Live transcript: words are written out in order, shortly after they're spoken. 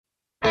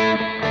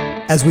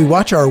As we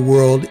watch our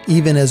world,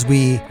 even as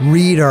we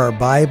read our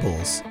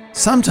Bibles,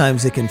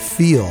 sometimes it can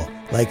feel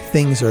like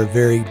things are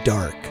very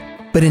dark.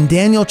 But in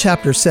Daniel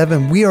chapter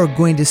 7, we are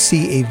going to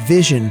see a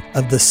vision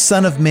of the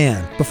Son of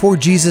Man. Before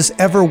Jesus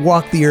ever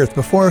walked the earth,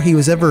 before he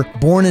was ever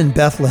born in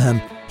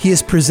Bethlehem, he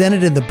is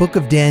presented in the book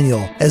of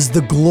Daniel as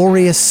the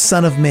glorious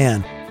Son of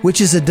Man,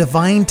 which is a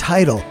divine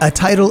title, a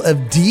title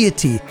of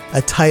deity,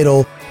 a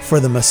title for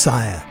the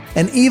Messiah.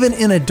 And even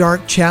in a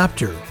dark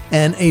chapter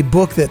and a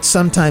book that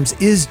sometimes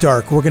is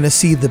dark, we're going to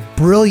see the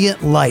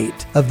brilliant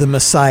light of the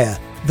Messiah,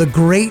 the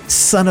great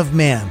Son of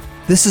Man.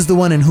 This is the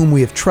one in whom we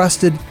have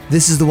trusted.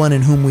 This is the one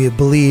in whom we have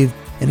believed,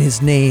 and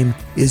his name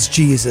is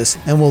Jesus.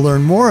 And we'll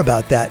learn more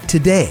about that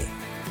today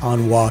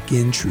on Walk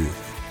in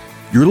Truth.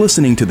 You're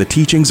listening to the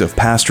teachings of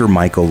Pastor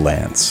Michael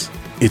Lance.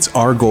 It's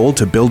our goal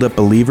to build up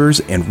believers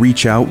and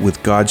reach out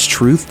with God's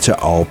truth to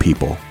all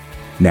people.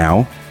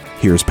 Now,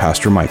 here's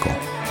Pastor Michael.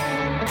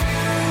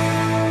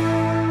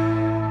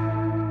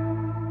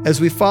 As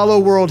we follow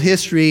world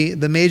history,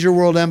 the major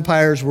world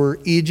empires were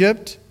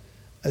Egypt,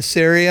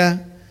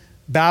 Assyria,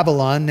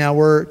 Babylon. Now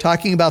we're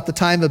talking about the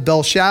time of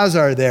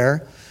Belshazzar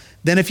there.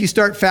 Then if you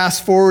start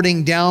fast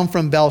forwarding down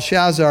from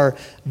Belshazzar,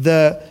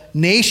 the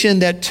nation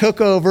that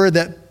took over,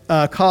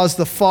 that caused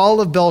the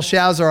fall of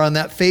Belshazzar on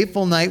that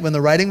fateful night when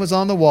the writing was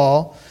on the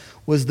wall,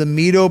 was the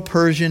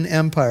Medo-Persian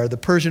Empire. The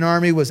Persian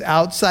army was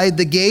outside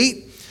the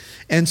gate.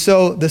 And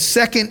so the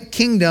second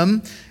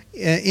kingdom,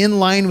 in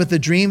line with the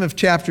dream of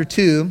chapter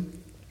 2,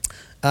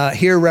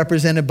 here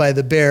represented by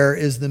the bear,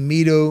 is the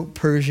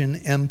Medo-Persian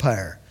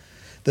Empire.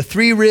 The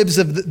three ribs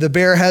of the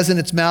bear has in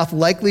its mouth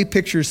likely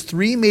pictures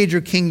three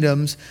major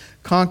kingdoms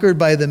conquered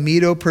by the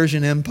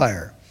Medo-Persian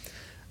Empire.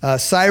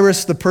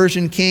 Cyrus, the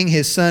Persian king,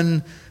 his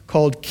son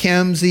called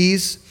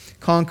Camses,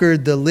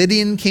 conquered the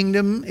Lydian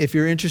kingdom, if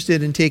you're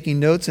interested in taking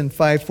notes, in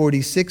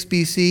 546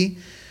 BC,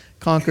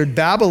 conquered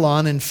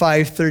Babylon in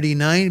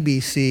 539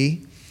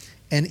 BC,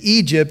 and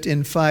Egypt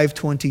in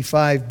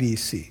 525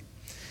 BC.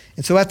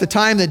 And so at the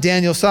time that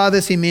Daniel saw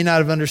this, he may not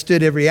have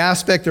understood every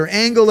aspect or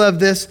angle of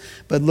this,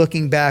 but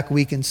looking back,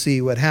 we can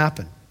see what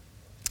happened.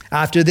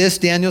 After this,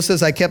 Daniel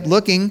says, I kept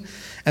looking,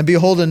 and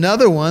behold,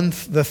 another one,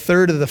 the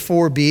third of the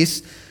four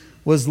beasts,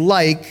 was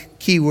like,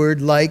 keyword,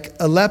 like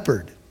a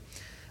leopard.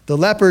 The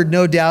leopard,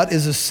 no doubt,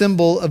 is a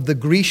symbol of the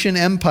Grecian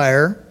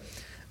Empire.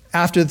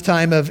 After the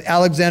time of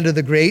Alexander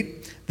the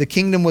Great, the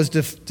kingdom was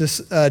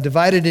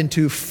divided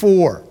into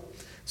four.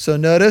 So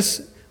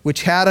notice,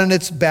 which had on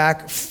its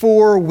back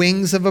four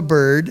wings of a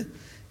bird.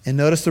 And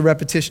notice the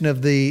repetition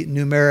of the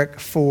numeric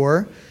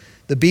 4.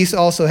 The beast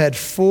also had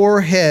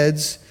 4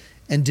 heads,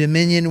 and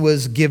dominion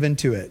was given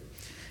to it.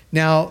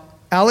 Now,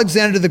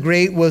 Alexander the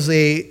Great was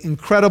an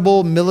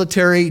incredible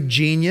military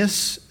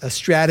genius, a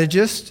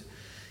strategist.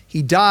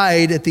 He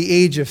died at the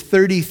age of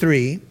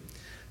 33.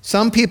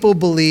 Some people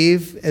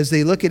believe, as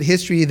they look at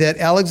history, that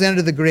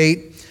Alexander the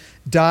Great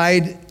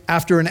died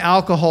after an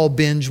alcohol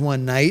binge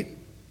one night.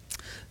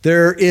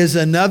 There is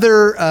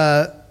another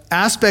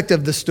aspect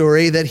of the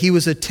story that he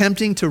was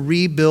attempting to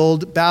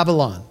rebuild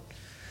Babylon.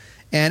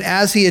 And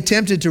as he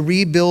attempted to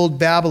rebuild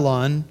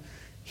Babylon,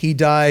 he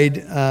died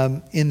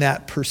in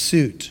that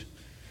pursuit.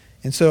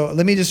 And so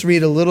let me just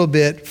read a little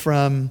bit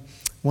from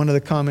one of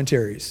the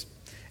commentaries.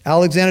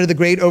 Alexander the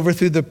Great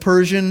overthrew the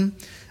Persian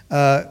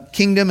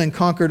kingdom and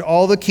conquered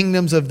all the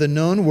kingdoms of the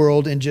known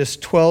world in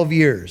just 12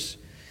 years.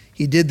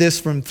 He did this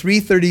from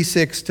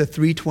 336 to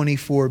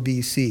 324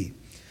 BC.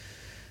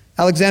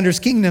 Alexander's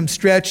kingdom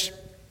stretched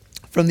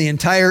from the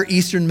entire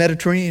eastern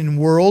Mediterranean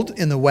world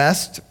in the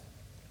west.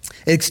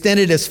 It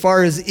extended as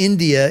far as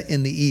India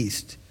in the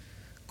east.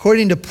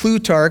 According to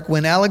Plutarch,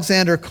 when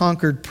Alexander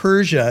conquered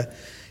Persia,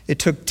 it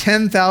took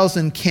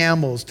 10,000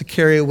 camels to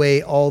carry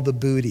away all the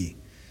booty.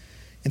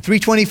 In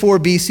 324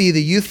 BC,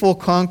 the youthful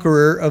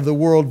conqueror of the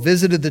world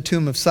visited the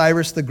tomb of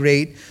Cyrus the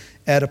Great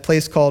at a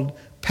place called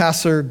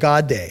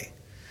Pasargadae.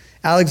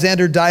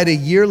 Alexander died a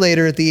year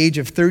later at the age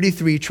of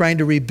 33 trying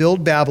to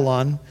rebuild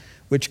Babylon,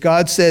 which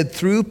God said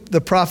through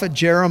the prophet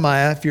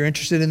Jeremiah. If you're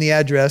interested in the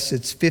address,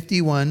 it's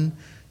 51,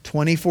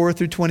 24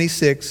 through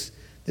 26,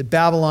 that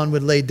Babylon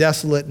would lay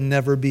desolate and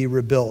never be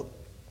rebuilt.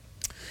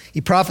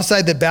 He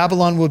prophesied that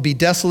Babylon would be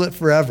desolate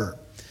forever.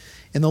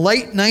 In the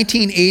late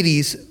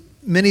 1980s,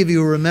 many of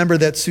you remember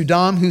that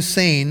Saddam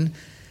Hussein,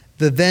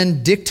 the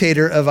then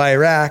dictator of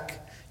Iraq,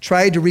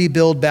 tried to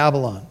rebuild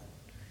Babylon.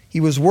 He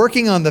was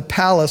working on the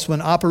palace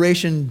when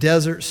Operation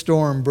Desert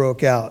Storm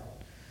broke out.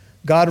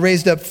 God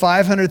raised up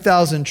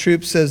 500,000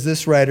 troops, says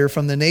this writer,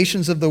 from the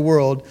nations of the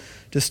world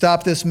to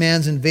stop this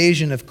man's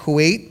invasion of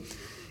Kuwait.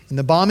 In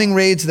the bombing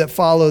raids that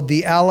followed,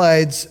 the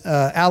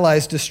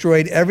allies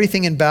destroyed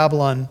everything in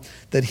Babylon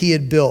that he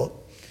had built,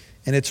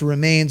 and its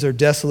remains are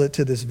desolate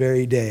to this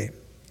very day.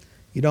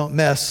 You don't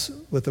mess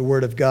with the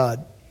word of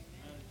God.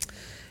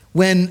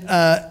 When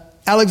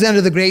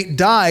Alexander the Great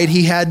died,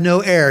 he had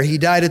no heir. He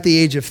died at the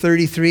age of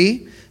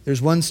 33.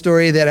 There's one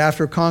story that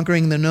after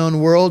conquering the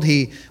known world,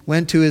 he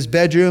went to his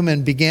bedroom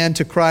and began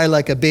to cry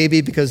like a baby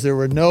because there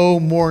were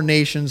no more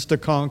nations to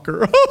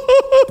conquer.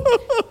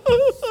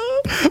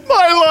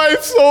 My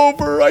life's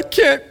over. I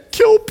can't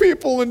kill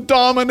people and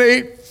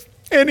dominate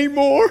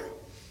anymore.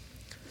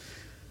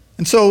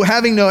 And so,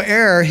 having no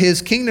heir,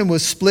 his kingdom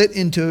was split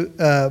into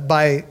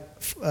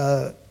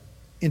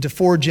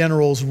 4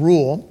 generals'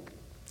 rule.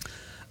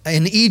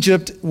 In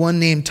Egypt, one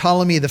named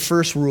Ptolemy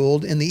I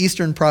ruled. In the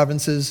eastern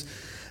provinces,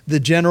 the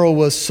general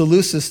was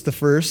Seleucus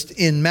I.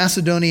 In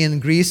Macedonia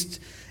and Greece,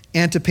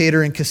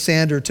 Antipater and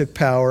Cassander took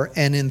power.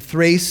 And in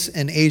Thrace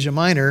and Asia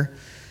Minor,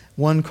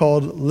 one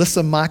called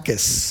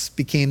Lysimachus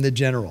became the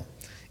general.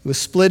 It was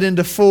split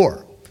into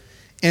 4.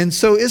 And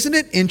so isn't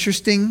it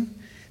interesting?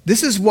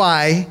 This is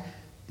why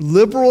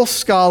liberal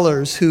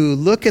scholars who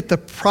look at the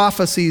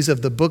prophecies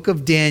of the book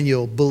of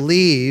Daniel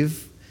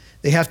believe,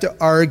 they have to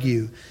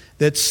argue,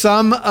 that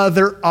some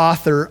other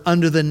author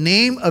under the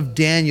name of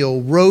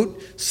Daniel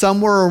wrote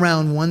somewhere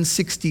around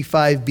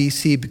 165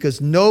 BC, because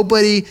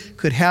nobody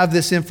could have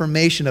this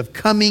information of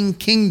coming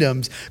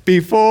kingdoms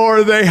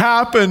before they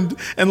happened,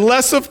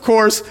 unless, of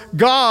course,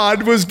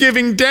 God was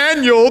giving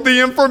Daniel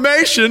the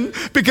information,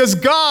 because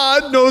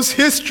God knows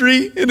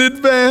history in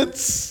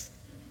advance.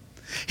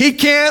 He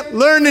can't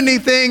learn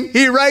anything.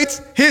 He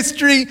writes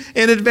history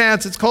in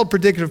advance. It's called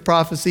predictive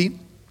prophecy.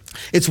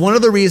 It's one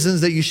of the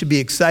reasons that you should be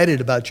excited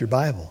about your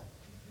Bible,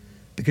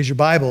 because your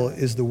Bible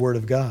is the Word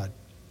of God.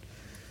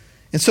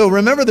 And so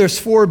remember, there's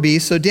 4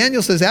 beasts. So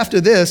Daniel says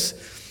after this,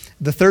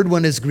 the third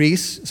one is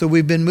Greece. So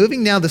we've been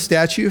moving now the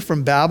statue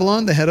from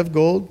Babylon, the head of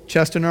gold,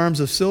 chest and arms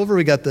of silver.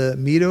 We got the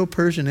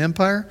Medo-Persian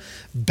Empire.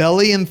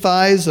 Belly and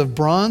thighs of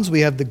bronze. We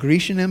have the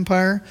Grecian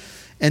Empire.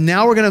 And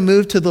now we're going to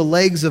move to the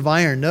legs of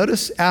iron.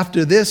 Notice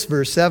after this,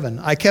 verse 7,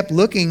 I kept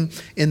looking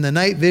in the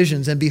night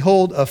visions, and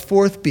behold, a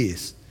 4th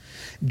beast,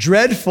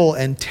 dreadful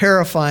and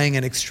terrifying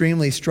and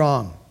extremely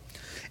strong.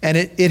 And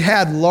it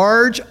had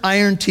large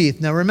iron teeth.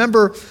 Now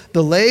remember,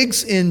 the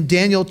legs in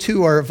Daniel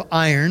 2 are of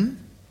iron.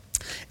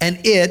 And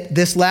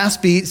this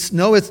last beast,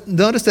 notice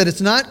that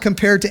it's not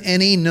compared to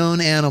any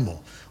known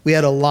animal. We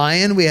had a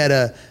lion, we had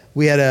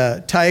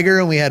a tiger,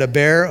 and we had a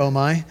bear. Oh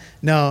my.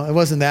 No, it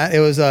wasn't that. It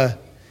was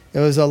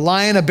a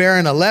lion, a bear,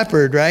 and a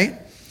leopard, right?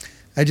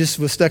 I just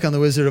was stuck on the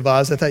Wizard of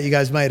Oz. I thought you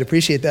guys might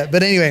appreciate that.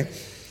 But anyway,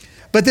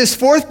 but this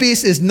 4th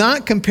beast is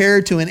not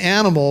compared to an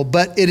animal,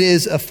 but it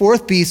is a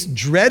 4th beast,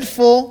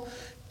 dreadful,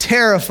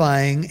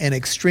 terrifying, and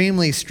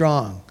extremely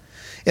strong.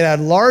 It had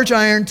large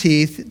iron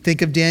teeth.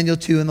 Think of Daniel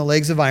 2 and the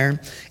legs of iron.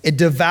 It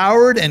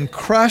devoured and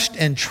crushed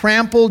and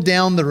trampled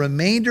down the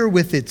remainder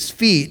with its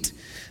feet.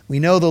 We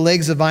know the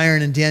legs of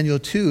iron in Daniel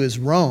 2 is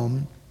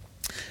Rome.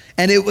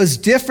 And it was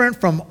different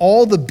from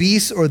all the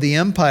beasts or the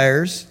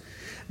empires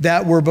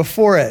that were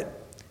before it.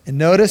 And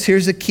notice,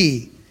 here's a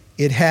key.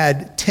 It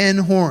had 10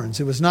 horns.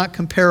 It was not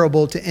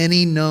comparable to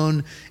any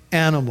known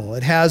animal.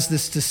 It has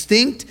this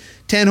distinct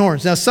 10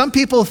 horns. Now, some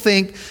people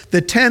think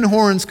the 10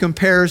 horns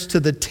compares to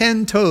the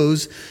 10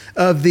 toes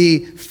of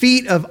the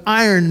feet of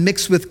iron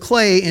mixed with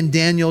clay in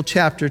Daniel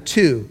chapter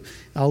 2.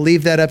 I'll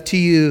leave that up to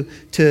you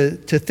to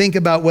think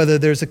about whether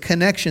there's a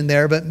connection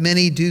there, but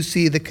many do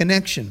see the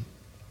connection.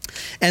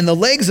 And the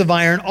legs of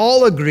iron,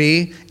 all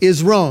agree,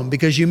 is Rome,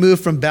 because you move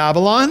from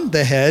Babylon,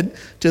 the head,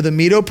 to the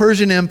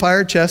Medo-Persian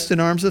Empire, chest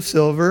and arms of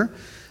silver,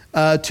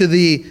 to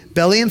the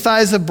belly and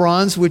thighs of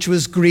bronze, which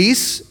was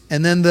Greece,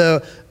 and then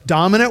the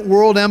dominant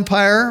world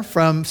empire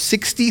from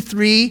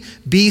 63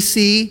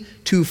 BC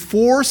to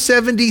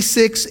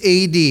 476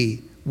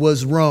 AD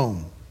was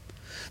Rome.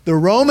 The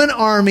Roman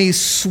army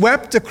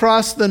swept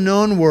across the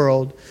known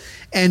world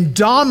and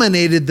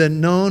dominated the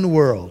known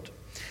world.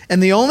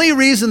 And the only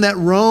reason that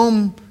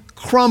Rome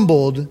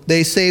crumbled,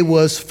 they say,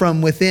 was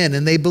from within.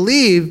 And they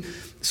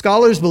believe,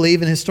 scholars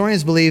believe and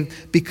historians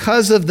believe,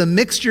 because of the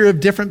mixture of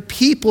different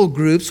people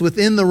groups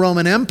within the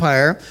Roman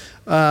Empire,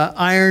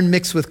 iron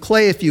mixed with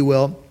clay, if you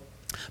will,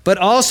 but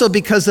also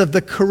because of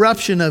the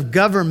corruption of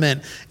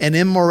government and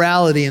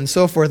immorality and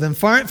so forth. And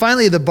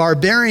finally, the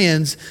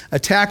barbarians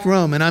attacked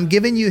Rome. And I'm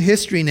giving you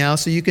history now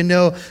so you can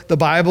know the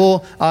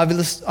Bible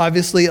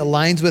obviously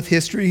aligns with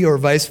history or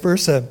vice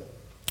versa.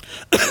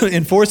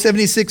 In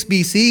 476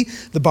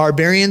 BC, the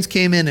barbarians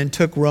came in and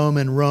took Rome,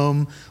 and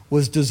Rome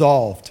was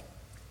dissolved.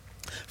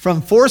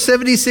 From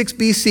 476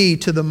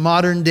 BC to the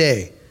modern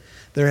day,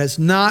 there has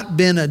not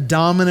been a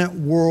dominant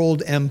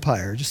world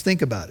empire. Just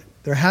think about it.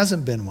 There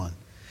hasn't been one.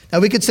 Now,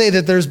 we could say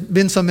that there's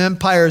been some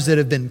empires that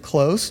have been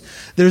close.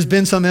 There's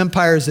been some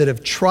empires that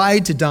have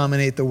tried to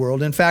dominate the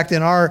world. In fact,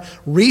 in our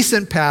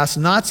recent past,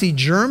 Nazi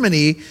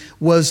Germany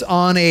was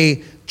on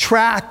a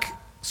track,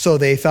 so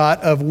they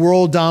thought, of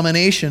world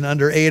domination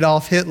under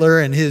Adolf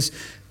Hitler and his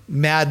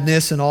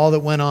madness and all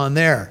that went on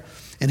there,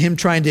 and him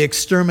trying to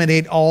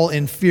exterminate all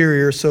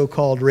inferior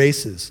so-called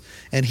races.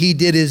 And he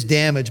did his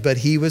damage, but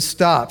he was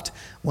stopped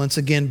once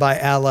again by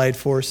Allied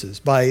forces,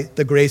 by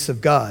the grace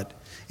of God.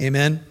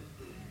 Amen?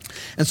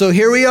 And so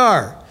here we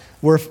are.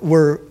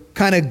 We're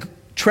kind of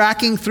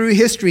tracking through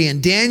history.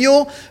 And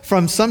Daniel,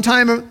 from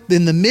sometime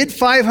in the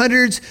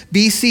mid-500s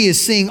BC, is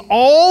seeing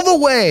all the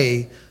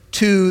way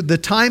to the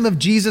time of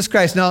Jesus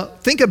Christ. Now,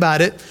 think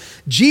about it.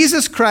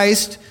 Jesus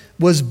Christ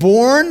was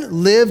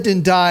born, lived,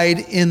 and died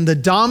in the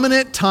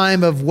dominant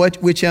time of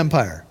which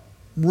empire?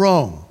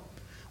 Rome.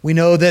 We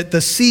know that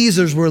the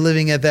Caesars were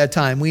living at that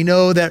time. We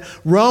know that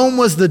Rome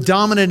was the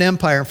dominant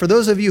empire. For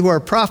those of you who are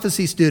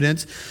prophecy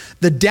students,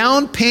 the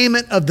down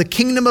payment of the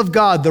kingdom of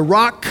God, the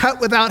rock cut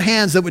without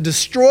hands that would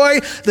destroy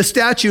the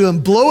statue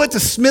and blow it to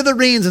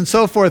smithereens and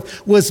so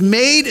forth, was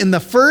made in the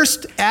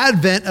first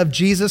advent of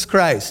Jesus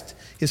Christ,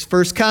 his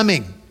first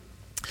coming.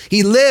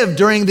 He lived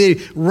during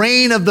the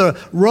reign of the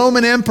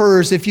Roman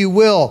emperors, if you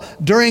will,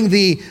 during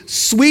the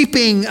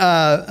sweeping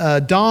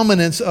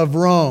dominance of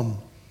Rome.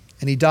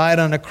 And he died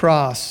on a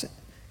cross,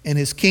 and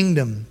his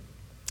kingdom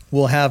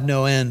will have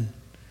no end.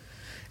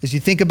 As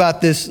you think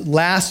about this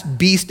last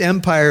beast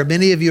empire,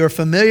 many of you are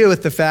familiar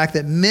with the fact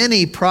that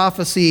many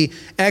prophecy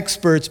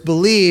experts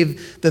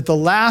believe that the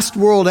last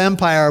world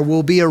empire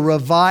will be a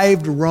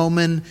revived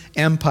Roman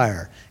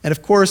empire. And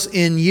of course,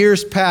 in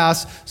years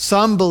past,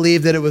 some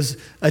believe that it was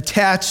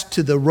attached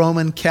to the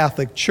Roman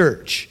Catholic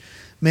Church.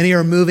 Many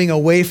are moving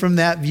away from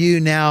that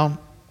view now.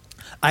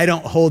 I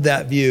don't hold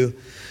that view.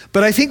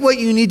 But I think what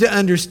you need to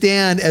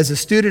understand as a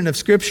student of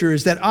Scripture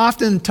is that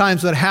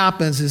oftentimes what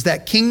happens is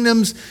that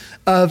kingdoms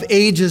of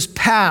ages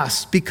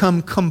past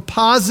become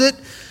composite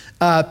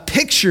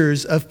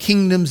pictures of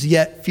kingdoms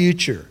yet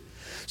future.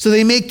 So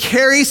they may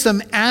carry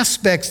some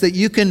aspects that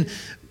you can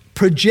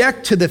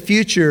project to the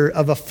future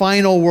of a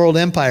final world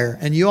empire.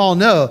 And you all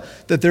know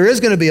that there is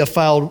going to be a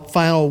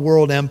final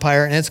world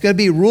empire, and it's going to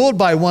be ruled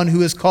by one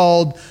who is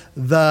called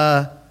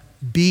the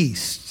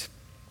Beast.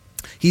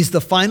 He's the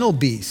final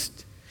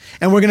beast.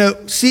 And we're going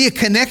to see a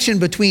connection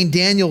between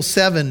Daniel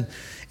 7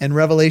 and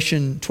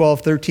Revelation 12,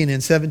 13,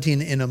 and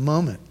 17 in a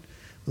moment.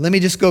 Let me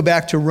just go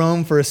back to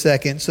Rome for a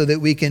second so that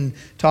we can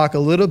talk a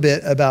little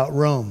bit about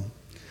Rome.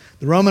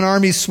 The Roman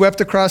armies swept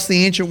across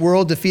the ancient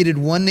world, defeated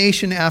one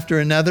nation after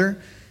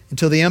another,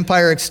 until the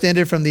empire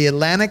extended from the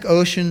Atlantic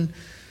Ocean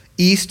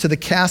east to the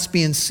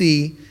Caspian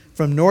Sea,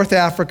 from North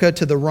Africa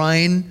to the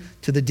Rhine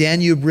to the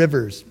Danube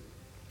rivers.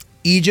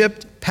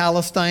 Egypt,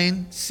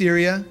 Palestine,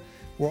 Syria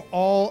were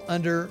all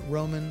under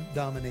Roman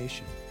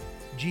domination.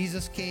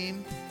 Jesus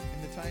came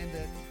in the time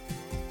that...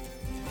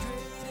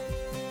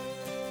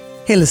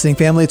 Hey, listening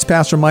family, it's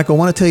Pastor Michael. I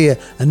want to tell you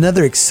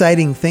another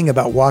exciting thing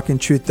about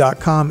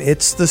walkintruth.com.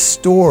 It's the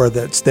store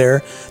that's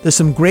there. There's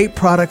some great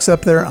products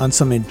up there on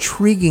some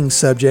intriguing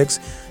subjects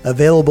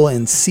available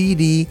in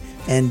CD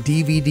and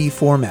DVD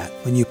format.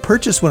 When you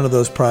purchase one of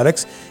those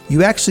products,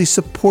 you actually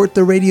support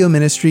the radio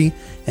ministry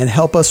and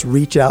help us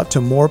reach out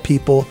to more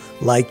people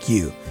like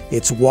you.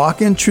 It's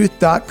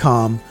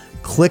walkintruth.com.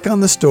 Click on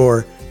the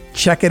store,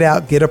 check it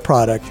out, get a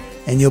product,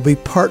 and you'll be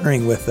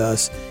partnering with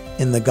us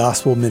in the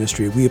gospel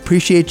ministry. We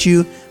appreciate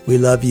you. We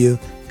love you.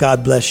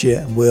 God bless you,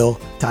 and we'll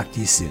talk to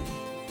you soon.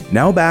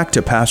 Now back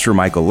to Pastor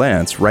Michael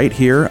Lantz right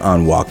here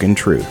on Walk in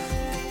Truth.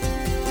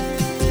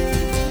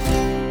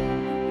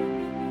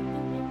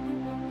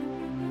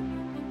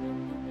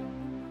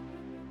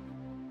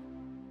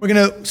 We're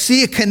going to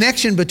see a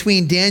connection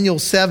between Daniel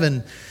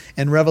 7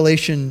 and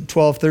Revelation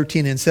 12,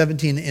 13, and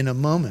 17 in a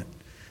moment.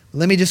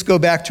 Let me just go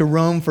back to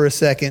Rome for a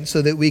second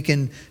so that we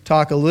can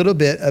talk a little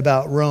bit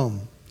about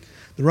Rome.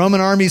 The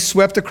Roman armies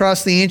swept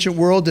across the ancient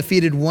world,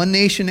 defeated one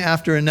nation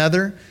after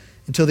another,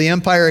 until the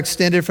empire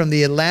extended from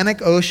the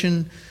Atlantic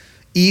Ocean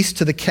east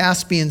to the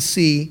Caspian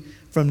Sea,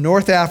 from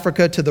North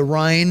Africa to the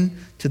Rhine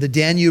to the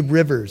Danube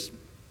rivers.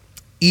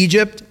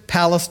 Egypt,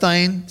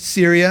 Palestine,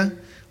 Syria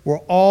were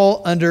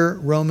all under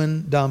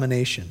Roman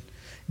domination.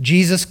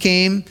 Jesus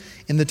came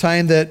in the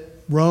time that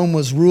Rome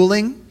was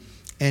ruling,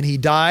 and he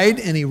died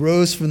and he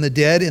rose from the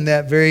dead in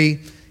that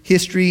very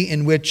history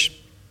in which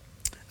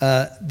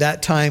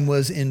that time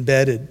was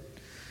embedded.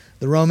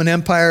 The Roman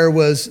Empire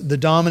was the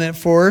dominant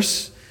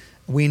force.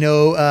 We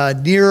know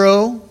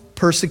Nero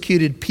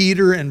persecuted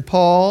Peter and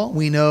Paul.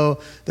 We know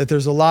that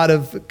there's a lot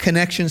of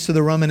connections to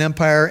the Roman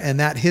Empire and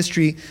that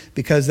history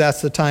because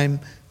that's the time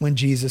when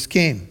Jesus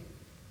came.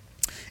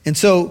 And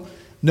so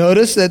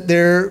notice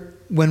that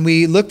when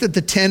we looked at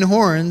the 10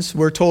 horns,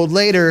 we're told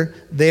later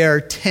they are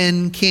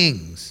 10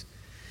 kings.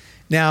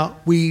 Now,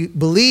 we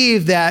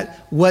believe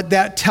that what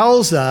that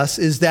tells us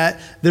is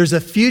that there's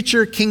a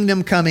future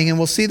kingdom coming, and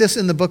we'll see this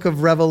in the book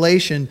of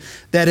Revelation,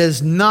 that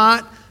is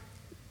not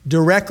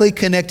directly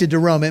connected to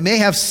Rome. It may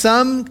have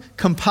some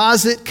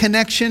composite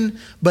connection,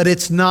 but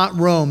it's not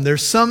Rome.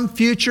 There's some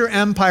future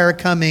empire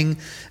coming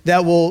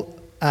that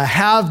will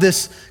have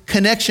this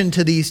connection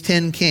to these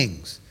 10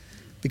 kings,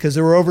 because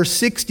there were over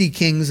 60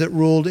 kings that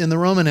ruled in the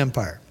Roman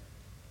Empire.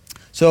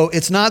 So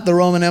it's not the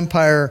Roman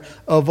Empire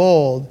of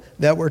old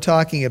that we're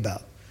talking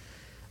about.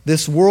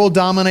 This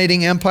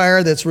world-dominating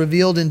empire that's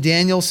revealed in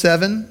Daniel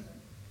 7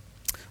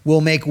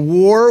 will make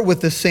war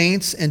with the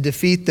saints and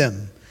defeat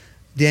them.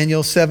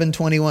 Daniel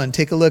 7:21.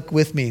 Take a look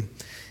with me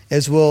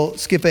as we'll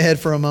skip ahead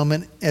for a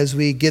moment as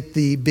we get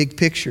the big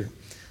picture.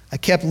 I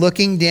kept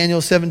looking,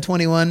 Daniel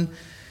 7:21,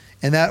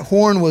 and that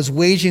horn was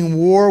waging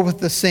war with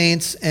the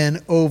saints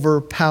and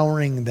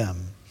overpowering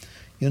them.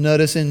 You'll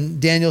notice in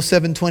Daniel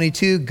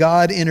 7:22,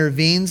 God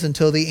intervenes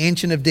until the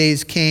Ancient of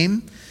Days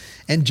came,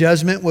 and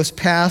judgment was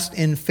passed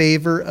in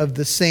favor of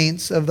the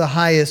saints of the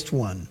highest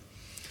one.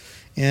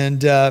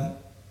 And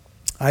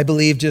I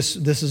believe,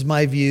 just this is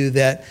my view,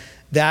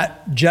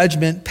 that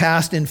judgment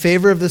passed in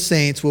favor of the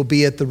saints will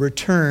be at the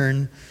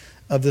return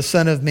of the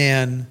Son of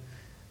Man,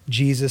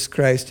 Jesus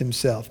Christ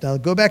himself. Now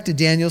go back to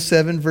Daniel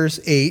 7, verse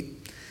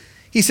 8.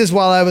 He says,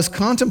 while I was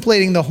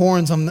contemplating the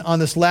horns on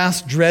this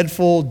last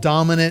dreadful,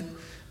 dominant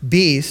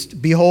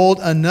beast, behold,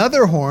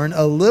 another horn,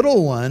 a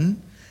little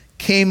one,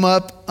 came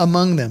up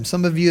among them.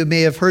 Some of you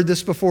may have heard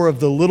this before of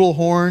the little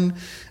horn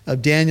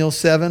of Daniel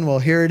 7. Well,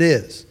 here it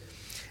is.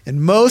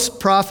 And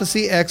most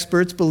prophecy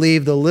experts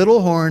believe the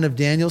little horn of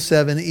Daniel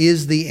 7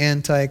 is the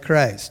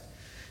Antichrist.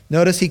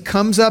 Notice he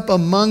comes up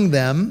among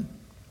them.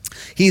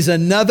 He's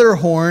another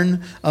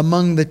horn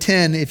among the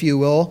 10, if you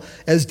will,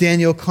 as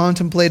Daniel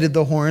contemplated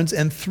the horns.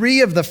 And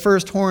 3 of the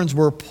first horns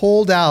were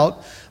pulled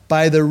out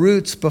by the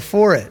roots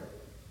before it.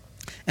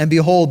 And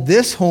behold,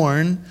 this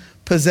horn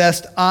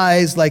possessed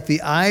eyes like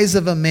the eyes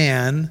of a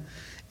man,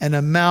 and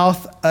a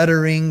mouth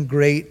uttering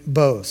great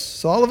boasts.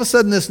 So all of a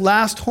sudden, this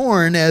last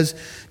horn, as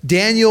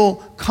Daniel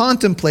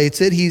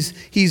contemplates it, he's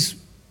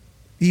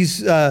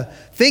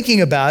thinking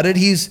about it,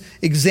 he's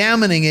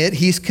examining it,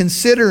 he's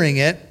considering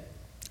it.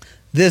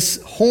 This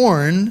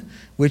horn,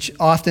 which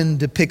often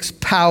depicts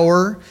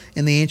power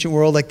in the ancient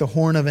world, like the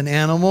horn of an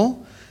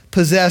animal,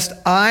 possessed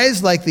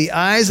eyes like the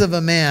eyes of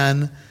a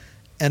man,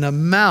 and a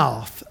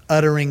mouth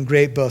uttering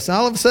great boasts. And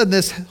all of a sudden,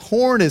 this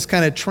horn is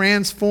kind of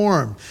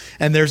transformed,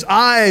 and there's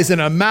eyes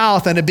and a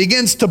mouth, and it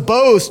begins to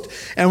boast.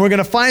 And we're going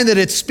to find that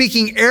it's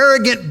speaking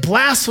arrogant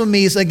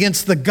blasphemies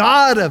against the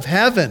God of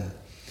heaven.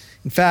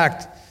 In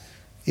fact,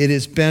 it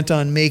is bent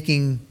on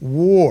making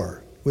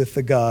war with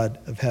the God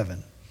of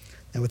heaven.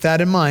 And with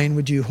that in mind,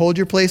 would you hold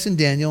your place in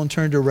Daniel and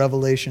turn to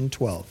Revelation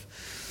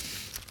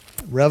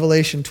 12?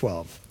 Revelation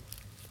 12.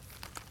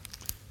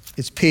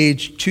 It's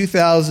page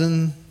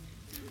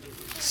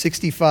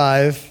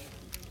 2065.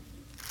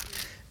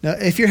 Now,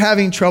 if you're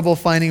having trouble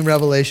finding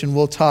Revelation,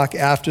 we'll talk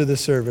after the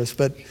service,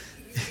 but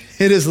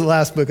it is the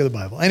last book of the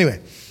Bible. Anyway,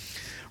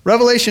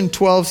 Revelation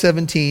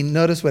 12:17,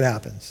 notice what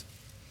happens.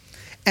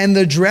 And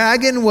the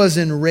dragon was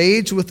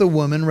enraged with the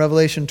woman,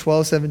 Revelation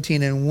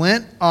 12:17, and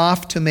went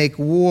off to make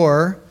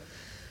war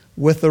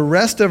with the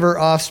rest of her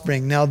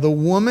offspring. Now, the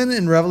woman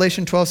in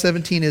Revelation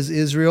 12:17 is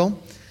Israel.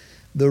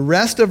 The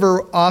rest of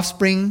her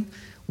offspring,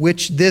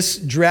 which this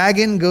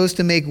dragon goes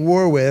to make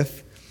war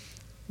with,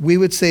 we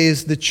would say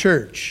is the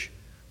church,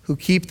 who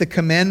keep the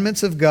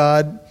commandments of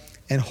God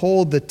and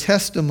hold the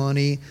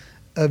testimony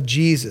of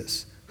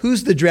Jesus.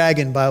 Who's the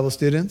dragon, Bible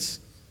students?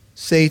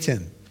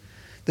 Satan.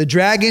 The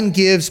dragon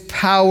gives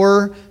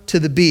power to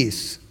the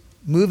beast.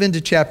 Move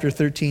into chapter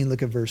 13,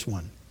 look at verse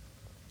 1.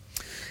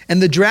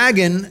 And the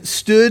dragon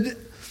stood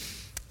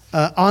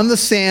on the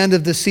sand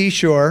of the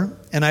seashore,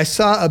 and I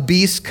saw a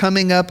beast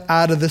coming up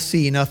out of the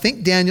sea. Now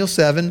think Daniel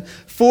 7.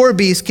 4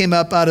 beasts came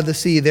up out of the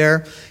sea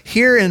there.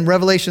 Here in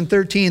Revelation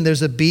 13,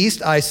 there's a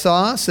beast I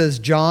saw, says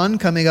John,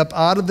 coming up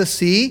out of the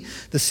sea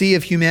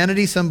of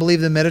humanity. Some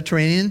believe the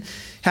Mediterranean,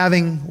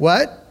 having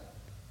what?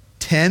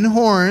 10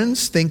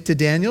 horns. Think to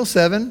Daniel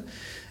 7.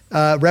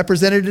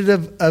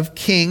 Representative of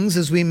kings,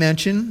 as we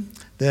mentioned.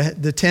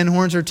 The 10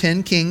 horns are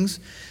 10 kings.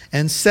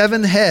 And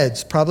 7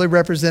 heads, probably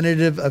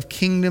representative of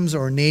kingdoms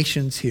or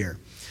nations here.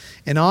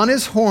 And on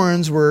his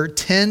horns were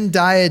 10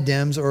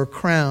 diadems or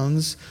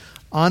crowns.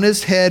 On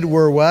his head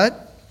were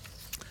what?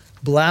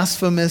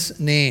 Blasphemous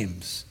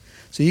names.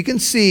 So you can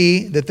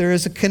see that there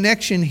is a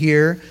connection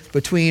here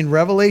between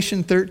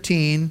Revelation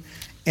 13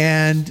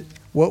 and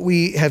what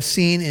we have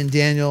seen in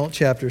Daniel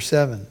chapter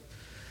 7.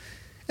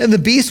 And the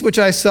beast which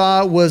I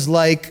saw was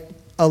like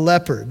a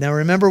leopard. Now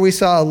remember, we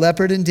saw a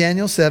leopard in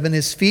Daniel 7.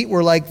 His feet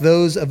were like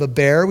those of a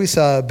bear. We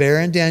saw a bear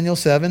in Daniel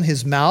 7.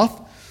 His mouth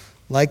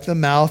like the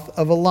mouth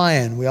of a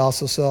lion. We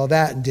also saw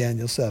that in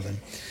Daniel 7.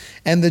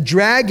 And the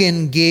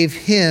dragon gave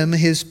him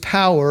his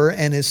power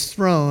and his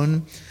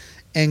throne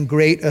and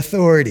great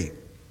authority.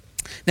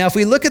 Now, if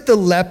we look at the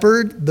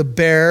leopard, the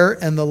bear,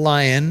 and the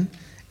lion,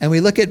 and we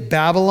look at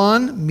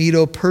Babylon,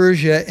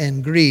 Medo-Persia,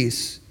 and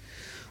Greece,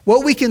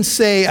 what we can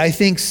say, I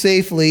think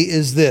safely,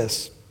 is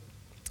this: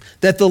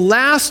 that the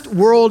last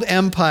world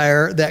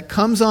empire that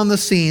comes on the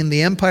scene,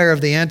 the empire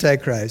of the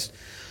Antichrist,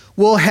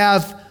 will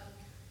have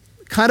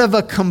kind of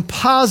a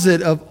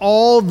composite of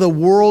all the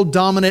world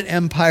dominant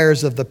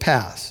empires of the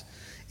past.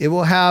 It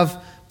will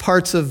have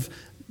parts of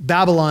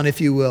Babylon,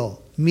 if you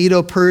will,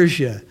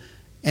 Medo-Persia,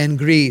 and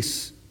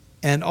Greece,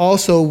 and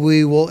also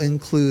we will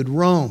include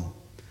Rome.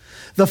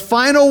 The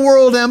final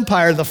world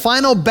empire, the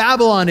final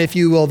Babylon, if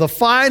you will, the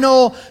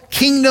final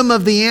kingdom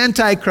of the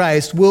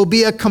Antichrist will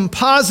be a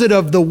composite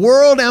of the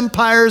world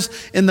empires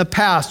in the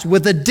past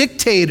with a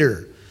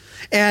dictator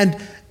and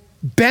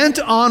bent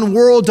on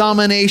world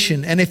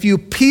domination. And if you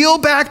peel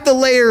back the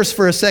layers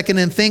for a second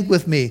and think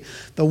with me,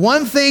 the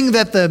one thing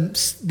that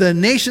the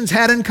nations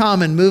had in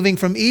common, moving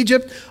from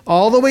Egypt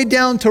all the way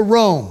down to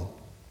Rome,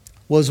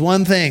 was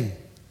one thing: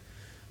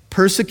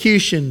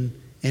 persecution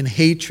and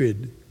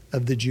hatred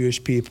of the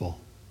Jewish people.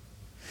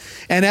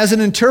 And as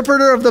an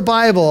interpreter of the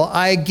Bible,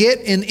 I get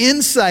an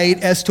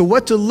insight as to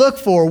what to look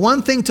for.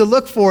 One thing to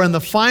look for in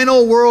the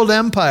final world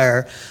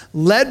empire,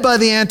 led by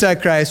the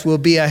Antichrist, will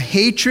be a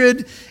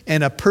hatred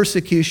and a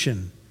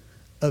persecution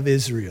of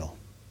Israel.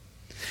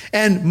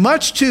 And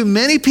much to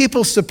many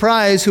people's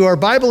surprise who are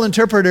Bible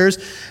interpreters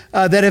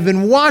that have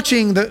been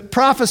watching the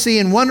prophecy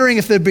and wondering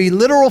if there'd be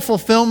literal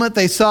fulfillment,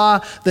 they saw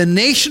the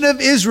nation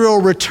of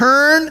Israel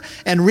return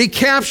and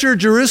recapture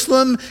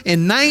Jerusalem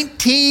in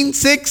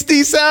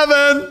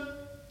 1967.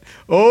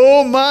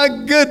 Oh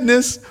my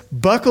goodness,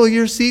 buckle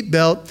your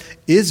seatbelt.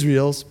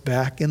 Israel's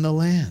back in the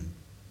land.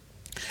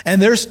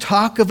 And there's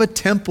talk of a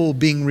temple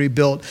being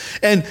rebuilt.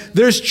 And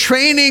there's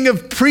training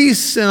of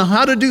priests and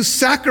how to do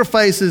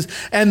sacrifices.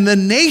 And the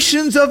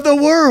nations of the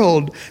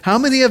world, how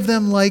many of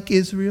them like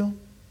Israel?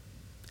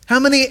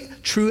 How many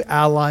true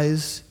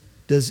allies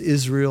does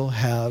Israel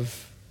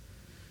have?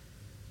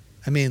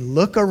 I mean,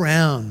 look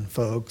around,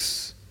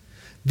 folks.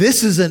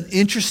 This is an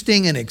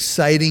interesting and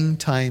exciting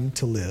time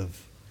to live.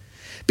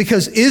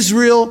 Because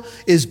Israel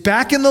is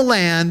back in the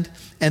land,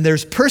 and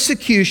there's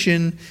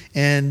persecution,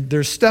 and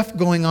there's stuff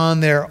going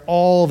on there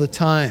all the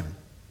time.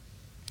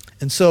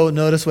 And so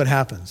notice what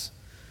happens.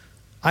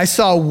 I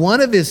saw one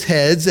of his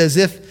heads as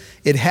if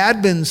it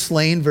had been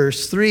slain,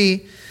 verse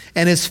 3,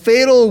 and his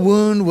fatal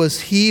wound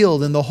was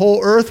healed, and the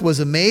whole earth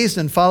was amazed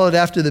and followed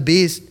after the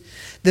beast.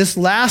 This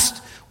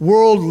last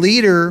world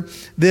leader,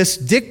 this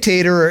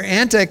dictator or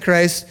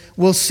antichrist,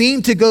 will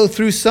seem to go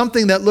through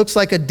something that looks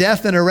like a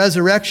death and a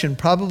resurrection,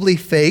 probably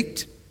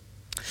faked.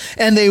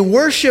 And they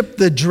worship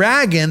the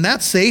dragon,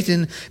 that's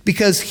Satan,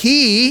 because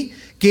he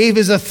gave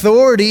his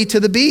authority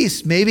to the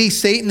beast. Maybe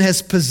Satan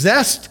has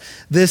possessed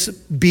this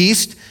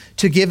beast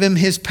to give him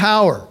his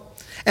power.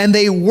 And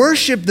they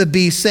worship the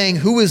beast, saying,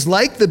 "Who is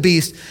like the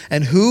beast,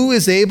 and who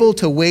is able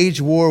to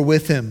wage war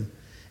with him?"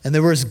 And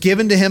there was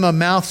given to him a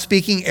mouth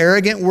speaking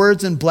arrogant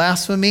words and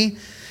blasphemy,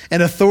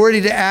 and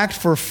authority to act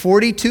for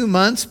 42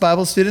 months.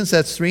 Bible students,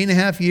 that's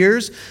 3.5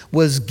 years,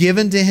 was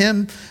given to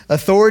him.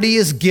 Authority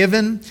is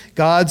given.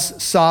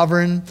 God's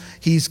sovereign.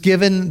 He's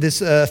given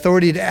this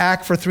authority to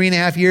act for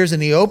 3.5 years,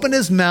 and he opened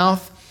his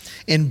mouth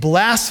in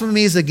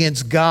blasphemies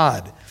against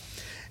God,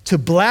 to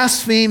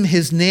blaspheme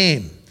his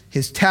name,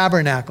 his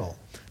tabernacle,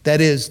 that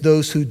is,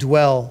 those who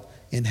dwell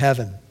in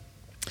heaven.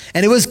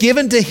 And it was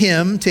given to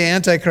him, to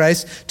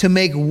Antichrist, to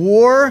make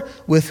war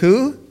with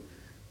who?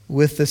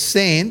 With the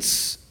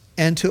saints,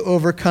 and to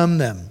overcome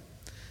them.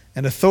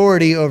 And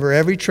authority over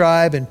every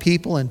tribe and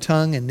people and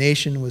tongue and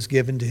nation was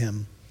given to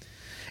him.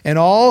 And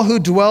all who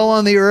dwell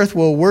on the earth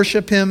will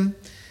worship him,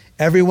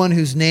 everyone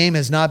whose name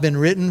has not been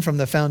written from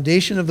the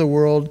foundation of the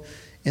world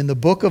in the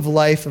book of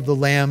life of the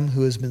Lamb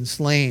who has been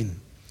slain.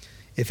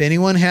 If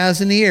anyone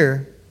has an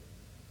ear,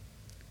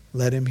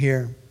 let him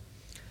hear.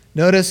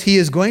 Notice he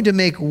is going to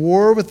make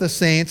war with the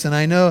saints, and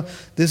I know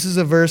this is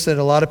a verse that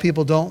a lot of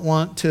people don't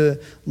want to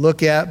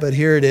look at, but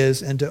here it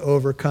is, and to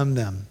overcome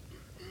them.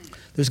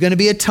 There's going to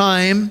be a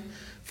time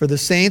for the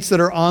saints that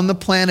are on the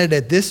planet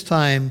at this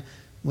time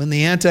when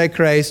the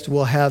Antichrist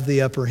will have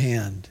the upper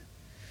hand.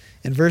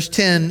 In verse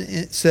 10,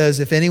 it says,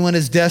 if anyone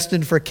is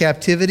destined for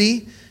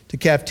captivity, to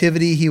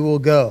captivity he will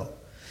go.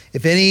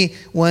 If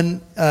anyone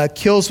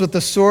kills with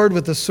the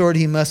sword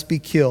he must be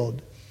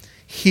killed.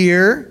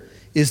 Here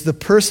is the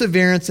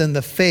perseverance and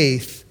the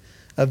faith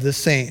of the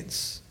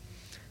saints.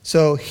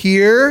 So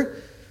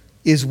here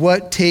is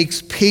what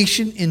takes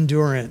patient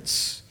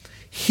endurance.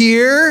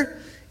 Here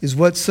is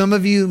what some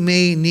of you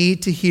may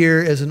need to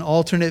hear as an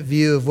alternate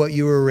view of what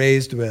you were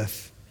raised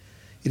with.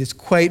 It is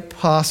quite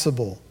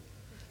possible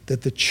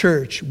that the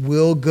church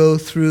will go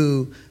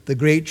through the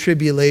great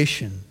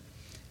tribulation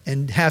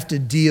and have to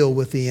deal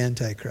with the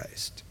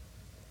Antichrist.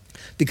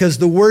 Because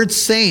the word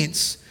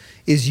saints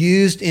is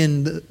used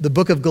in the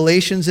book of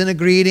Galatians in a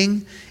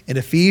greeting, in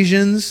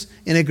Ephesians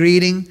in a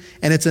greeting,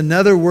 and it's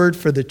another word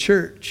for the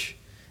church.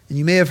 And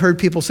you may have heard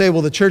people say,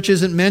 well, the church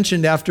isn't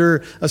mentioned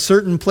after a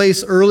certain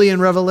place early in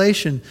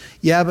Revelation.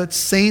 Yeah, but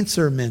saints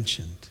are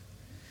mentioned.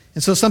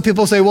 And so some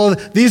people say, well,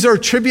 these are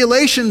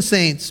tribulation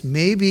saints.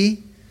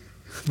 Maybe,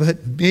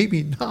 but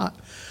maybe not.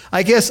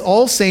 I guess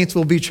all saints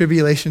will be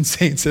tribulation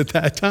saints at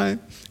that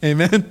time.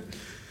 Amen.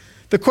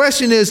 The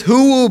question is,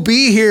 who will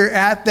be here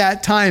at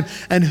that time?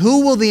 And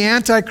who will the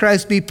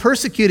Antichrist be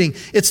persecuting?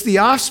 It's the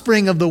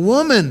offspring of the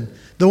woman,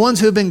 the ones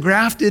who have been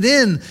grafted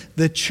in,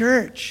 the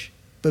church.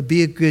 But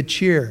be of good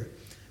cheer,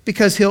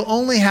 because he'll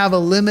only have a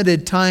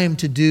limited time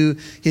to do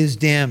his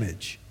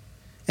damage.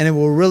 And it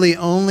will really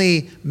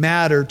only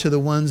matter to the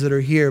ones that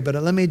are here. But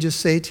let me just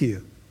say to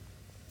you,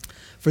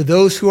 for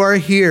those who are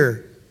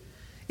here,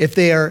 if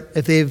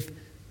they've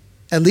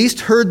at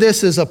least heard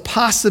this as a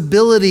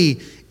possibility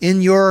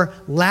in your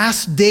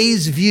last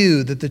day's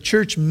view, that the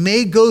church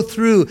may go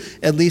through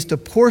at least a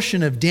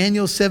portion of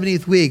Daniel's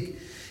 70th week,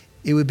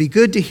 it would be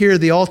good to hear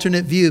the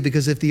alternate view,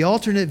 because if the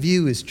alternate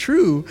view is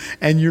true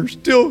and you're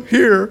still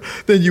here,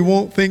 then you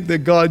won't think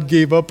that God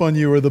gave up on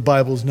you or the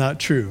Bible's not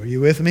true. Are you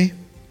with me?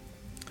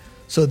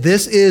 So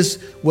this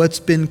is what's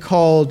been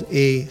called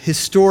a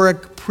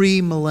historic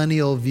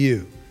premillennial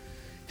view,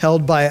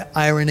 held by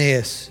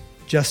Irenaeus,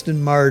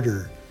 Justin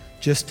Martyr,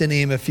 just to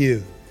name a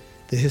few.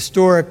 The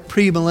historic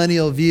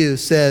premillennial view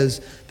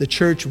says the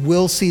church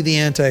will see the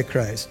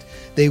Antichrist.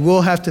 They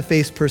will have to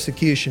face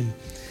persecution,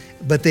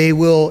 but they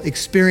will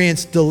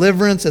experience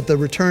deliverance at the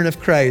return of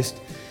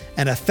Christ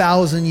and a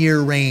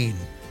 1,000-year reign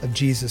of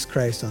Jesus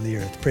Christ on the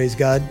earth. Praise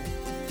God.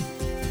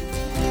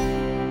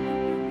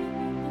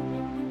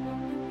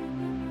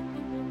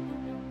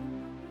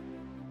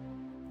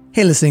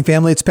 Hey, listening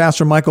family, it's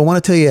Pastor Michael. I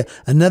want to tell you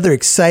another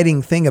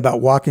exciting thing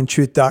about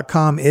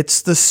walkintruth.com.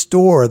 It's the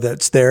store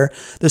that's there.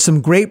 There's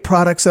some great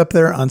products up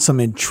there on some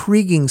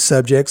intriguing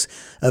subjects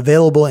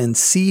available in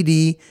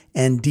CD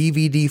and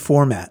DVD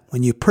format.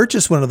 When you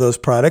purchase one of those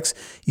products,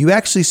 you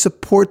actually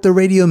support the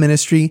radio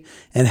ministry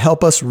and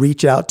help us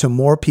reach out to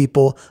more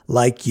people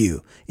like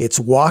you. It's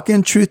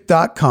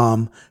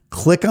walkintruth.com.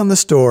 Click on the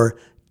store,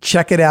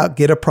 check it out,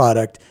 get a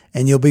product,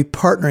 and you'll be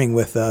partnering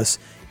with us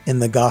in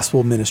the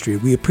gospel ministry.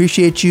 We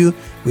appreciate you.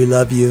 We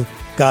love you.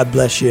 God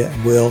bless you.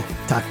 And we'll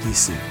talk to you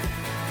soon.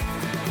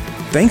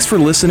 Thanks for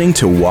listening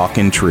to Walk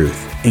in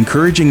Truth,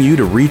 encouraging you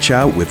to reach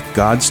out with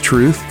God's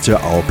truth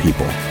to all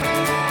people.